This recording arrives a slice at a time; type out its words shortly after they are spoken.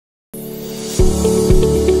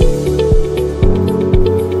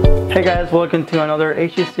Hey guys, welcome to another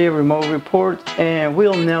HCCTV Remote Report, and we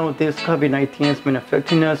all know this COVID-19 has been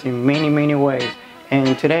affecting us in many ways.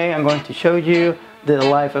 And today I'm going to show you the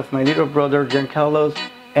life of my little brother Giancarlo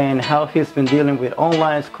and how he's been dealing with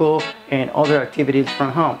online school and other activities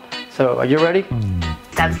from home. So are you ready?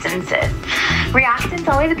 Substances. Reactants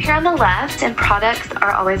always appear on the left and products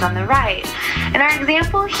are always on the right. In our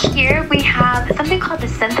example here, we have something called the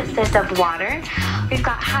synthesis of water. We've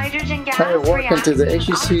got hydrogen gas. Hey, welcome to the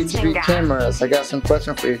HCCTV cameras. I got some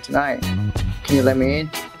questions for you tonight. Can you let me in?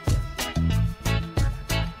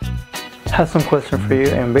 I have some questions for you,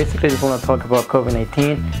 and basically just want to talk about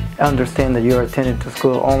COVID-19. I understand that you are attending to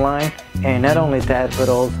school online, and not only that, but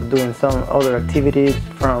also doing some other activities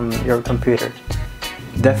from your computer.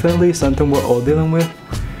 Definitely something we're all dealing with,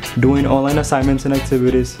 doing online assignments and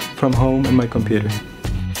activities from home and my computer.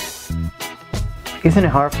 Isn't it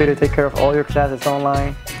hard for you to take care of all your classes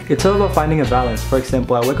online? It's all about finding a balance. For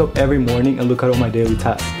example, I wake up every morning and look at all my daily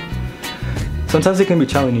tasks. Sometimes it can be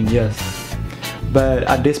challenging, yes, but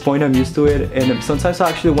at this point I'm used to it, and sometimes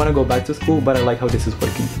I actually want to go back to school, but I like how this is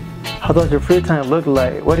working. How does your free time look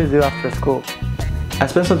like? What do you do after school? I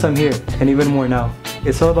spend some time here, and even more now.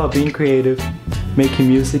 It's all about being creative, making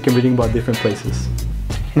music, and reading about different places.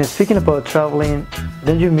 And speaking about traveling,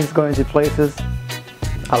 don't you miss going to places?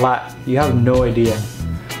 A lot. You have no idea.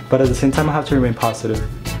 But at the same time, I have to remain positive.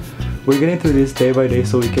 We're getting through this day by day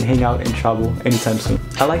so we can hang out and travel anytime soon.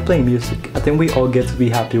 I like playing music. I think we all get to be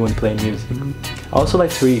happy when playing music. I also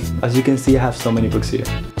like to read. As you can see, I have so many books here.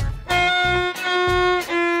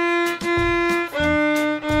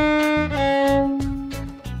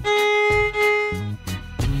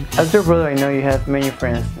 As your brother, I know you have many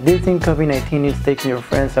friends. Do you think COVID-19 is taking your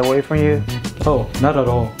friends away from you? Oh, not at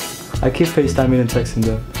all. I keep FaceTiming and texting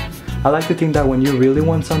them. I like to think that when you really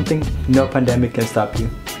want something, no pandemic can stop you.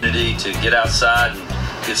 To get outside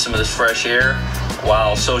and get some of this fresh air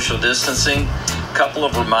while social distancing. A couple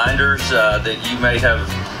of reminders that you may have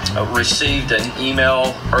received an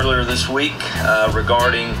email earlier this week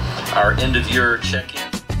regarding our end of year check-in.